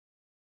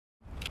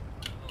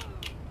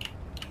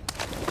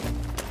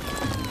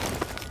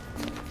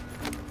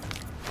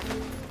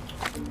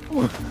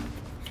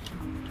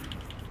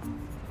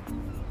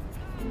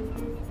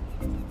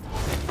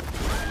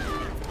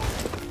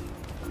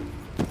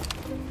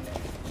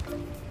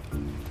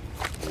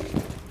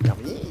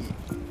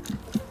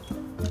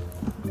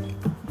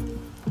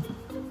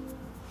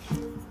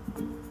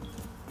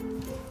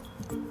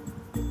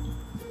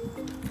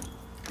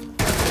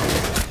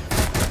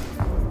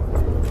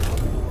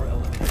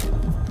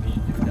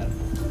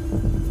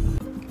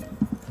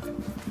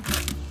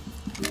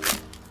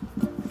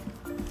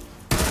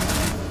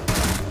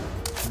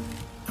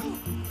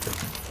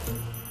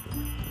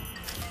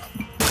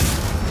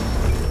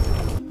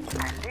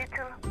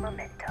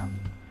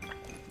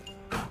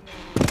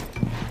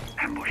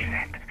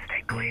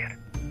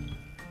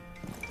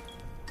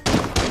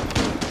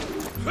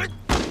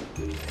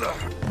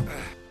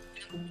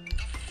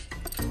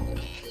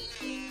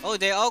Oh,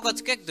 they all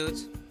got kicked, dude.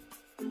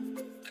 I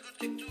got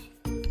kicked too.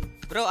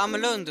 Bro, I'm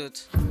alone, dude.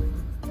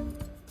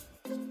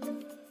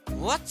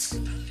 What?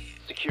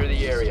 Secure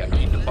the area.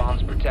 Keep the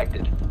bombs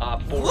protected.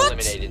 Op 4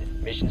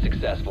 eliminated. Mission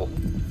successful.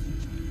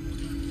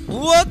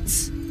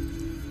 What?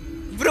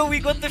 Bro, we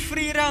got the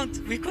free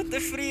round. We got the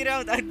free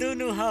round. I don't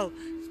know how.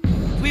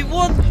 We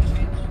won.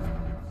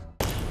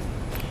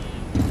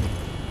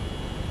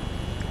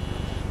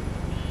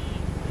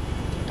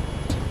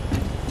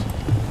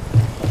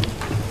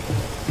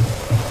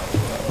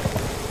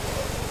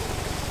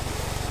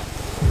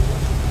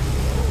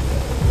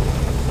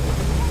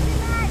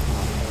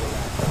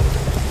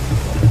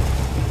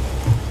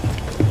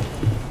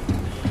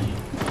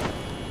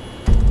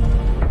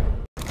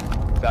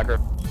 Backer.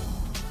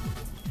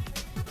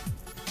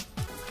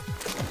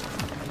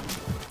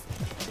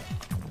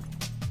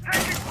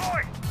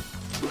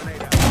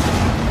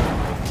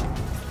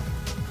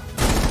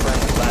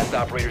 Last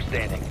operator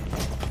standing.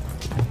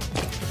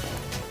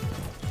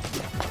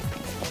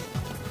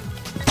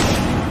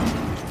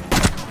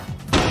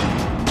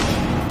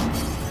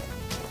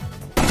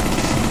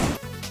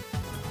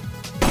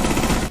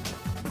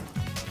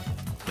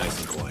 Nice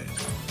and quiet.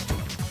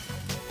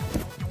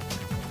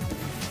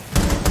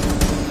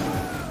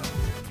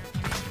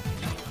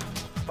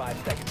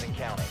 Seconds and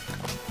counting.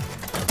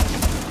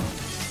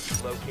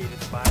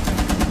 Located 5.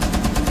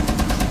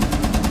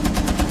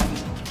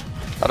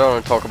 I don't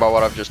want to talk about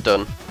what I've just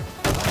done.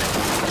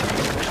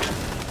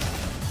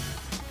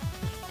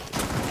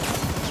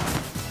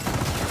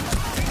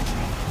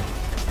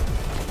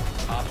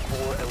 Op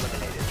 4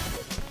 eliminated.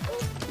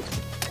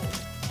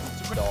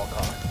 Dog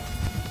hawk.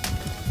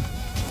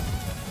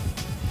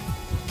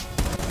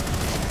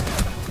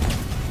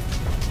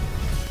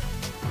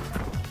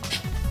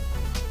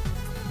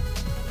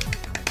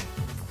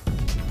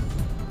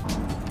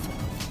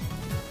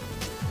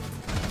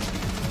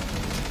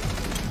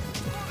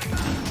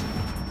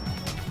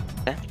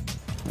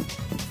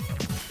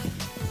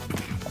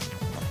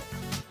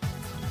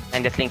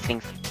 En de flinks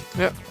links.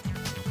 Ja,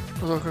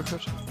 dat is ook wel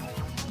goed.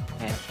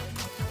 Ja.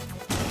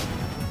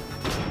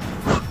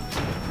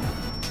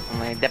 Oh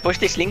my, de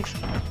post is links.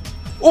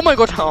 Oh my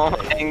god! Oh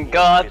my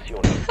god.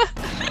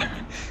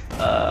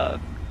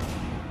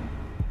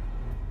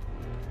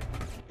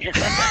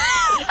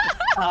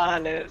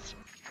 Alles.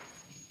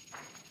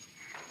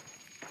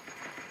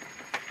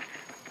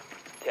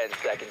 10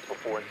 seconds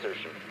before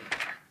insertion.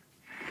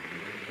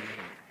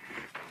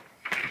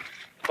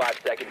 5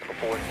 seconds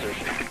before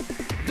insertion.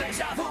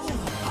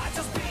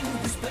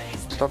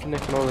 Stop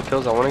nicking all the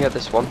kills, I want to get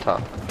this one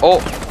tap.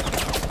 Oh!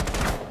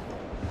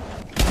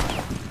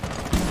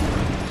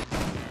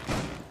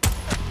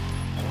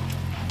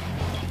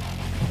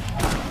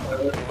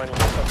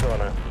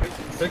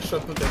 Six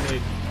shot to the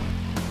nade.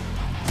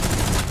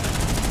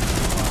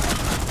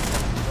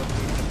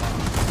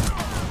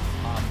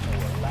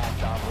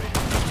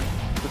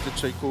 Peut-être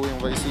Shaiko et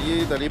on va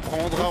essayer d'aller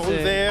prendre un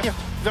revers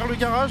vers le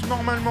garage.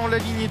 Normalement la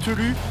ligne est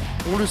tenue.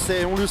 On le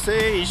sait.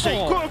 Et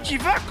Shaiko qui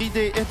va.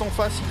 L'idée est en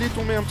face, il est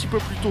tombé un petit peu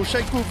plus tôt.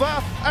 Shaiko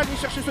va aller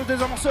chercher ce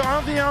désamorceur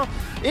 1v1.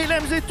 Et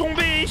Lems est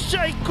tombé.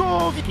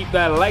 Shaiko. Keep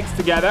their legs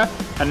together,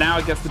 and now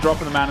it gets the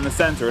drop on the man in the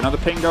center. Another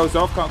ping goes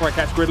off, can't quite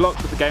catch Gridlock,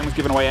 but the game was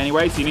given away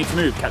anyway, so you need to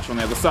move, catch on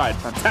the other side.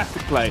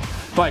 Fantastic play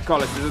by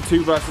Collis. It's a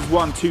 2 versus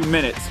 1, 2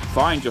 minutes.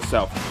 Find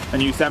yourself a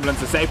new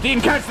semblance of safety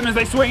and catch them as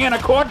they swing in a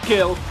quad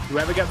kill.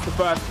 Whoever gets the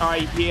first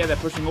eye here, they're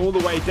pushing all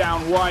the way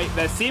down white.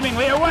 They're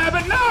seemingly aware,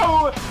 but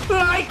no!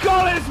 Like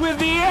Collis with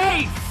the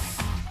ace!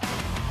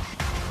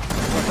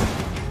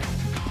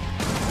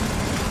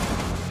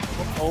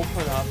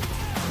 Open up.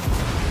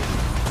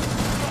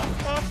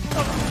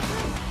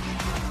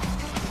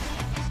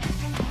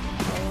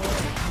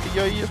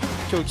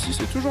 Kaoxys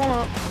est toujours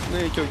là.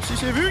 Et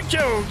Kaoxys est vu.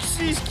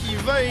 Kaoxys qui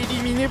va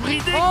éliminer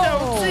Bridé.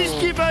 Kaoxys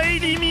qui va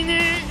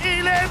éliminer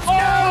Elef.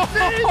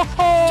 Kaoxys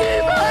qui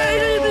va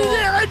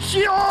éliminer Red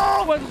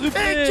Chiron.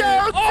 Et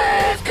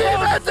Kaoxys qui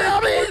va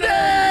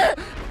terminer.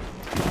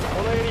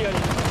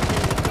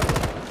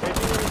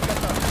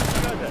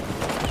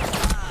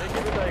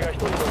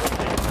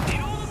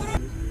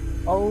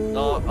 Oh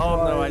no,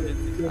 I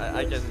didn't.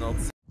 I cannot.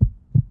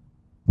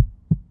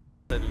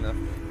 Enough.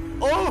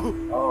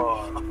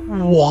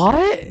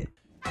 What?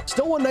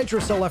 Still one nitro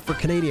cell left for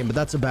Canadian, but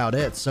that's about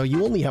it. So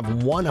you only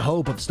have one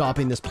hope of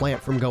stopping this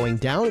plant from going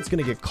down. It's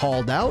going to get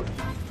called out.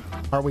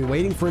 Are we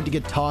waiting for it to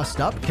get tossed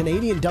up?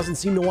 Canadian doesn't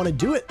seem to want to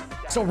do it.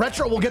 So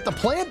Retro will get the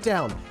plant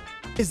down.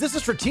 Is this a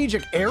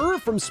strategic error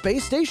from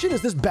Space Station?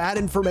 Is this bad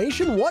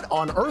information? What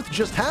on earth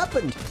just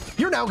happened?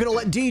 You're now going to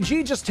let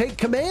DG just take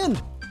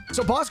command.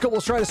 So Bosco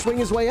will try to swing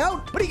his way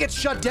out, but he gets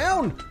shut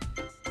down.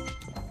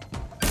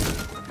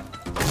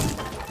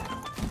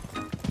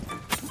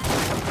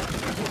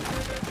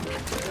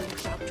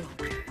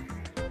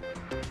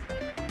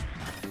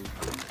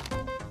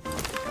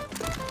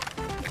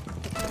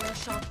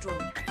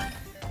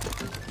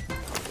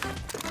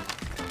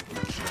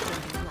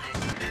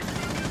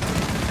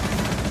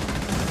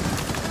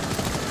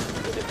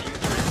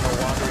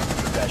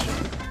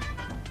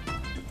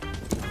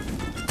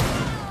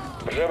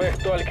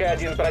 Живых только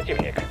один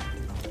противник.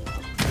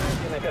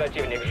 Один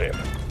оперативник жив.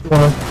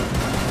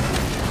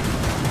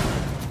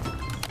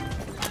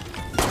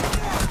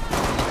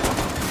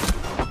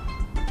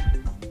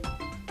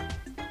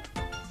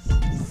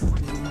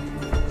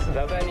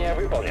 Задание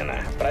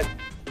выполнено.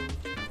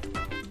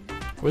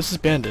 Where's this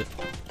bandit?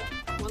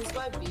 One's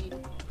by B.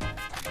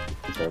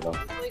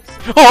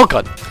 Oh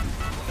god!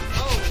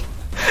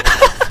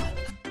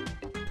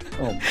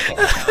 Oh,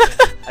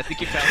 I think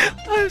you found it.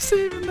 I'm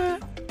saving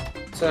that.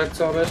 A,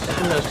 dobra,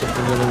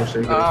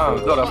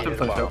 w tym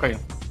sensie, okej.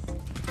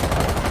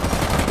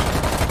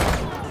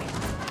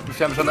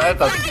 Myślałem, że na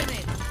etat.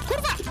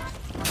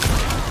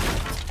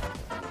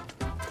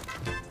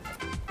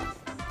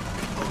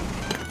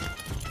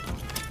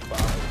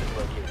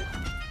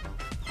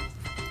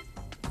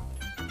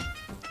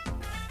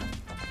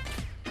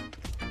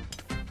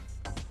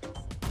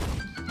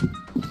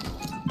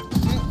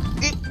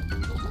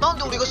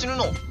 나한테 우리가 쓰는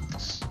놈?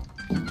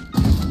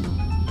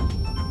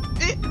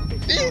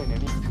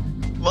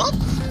 What?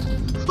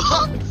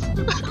 What?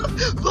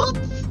 What?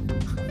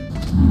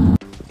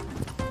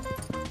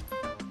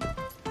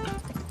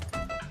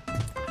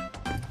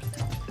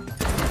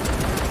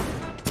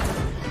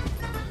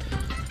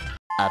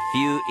 A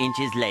few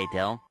inches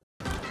later.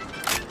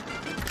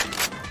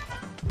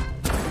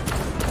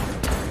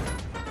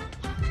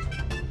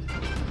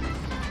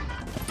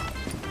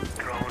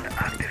 Drone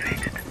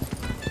activated.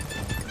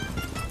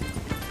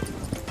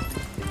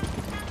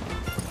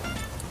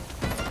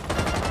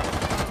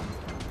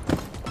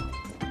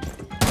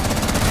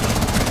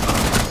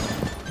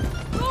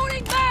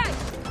 Loading back!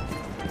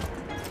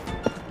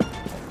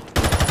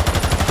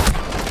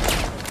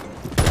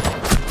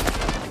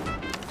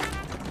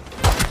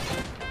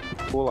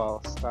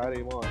 Pula,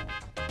 stari moj.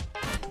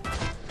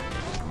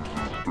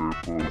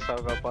 Sam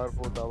ga par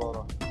puta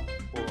loro.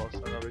 Pula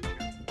sam ga već.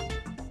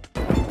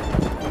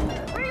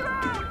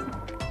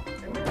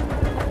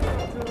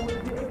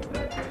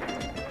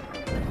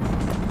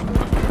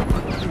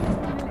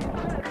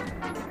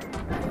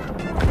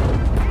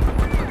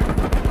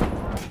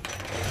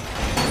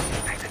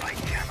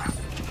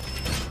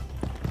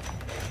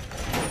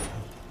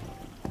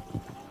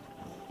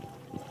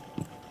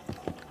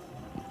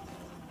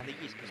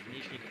 Есть, просто мне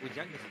еще никакой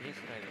диагноз не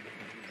ставили.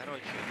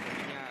 Короче, у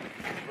меня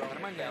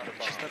нормальная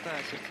частота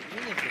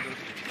сердцебиения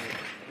продолжительная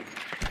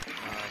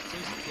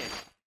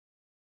 75.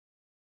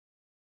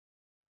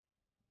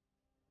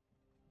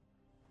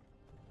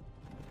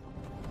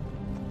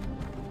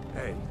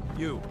 Hey,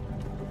 you.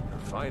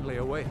 You're finally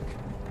awake.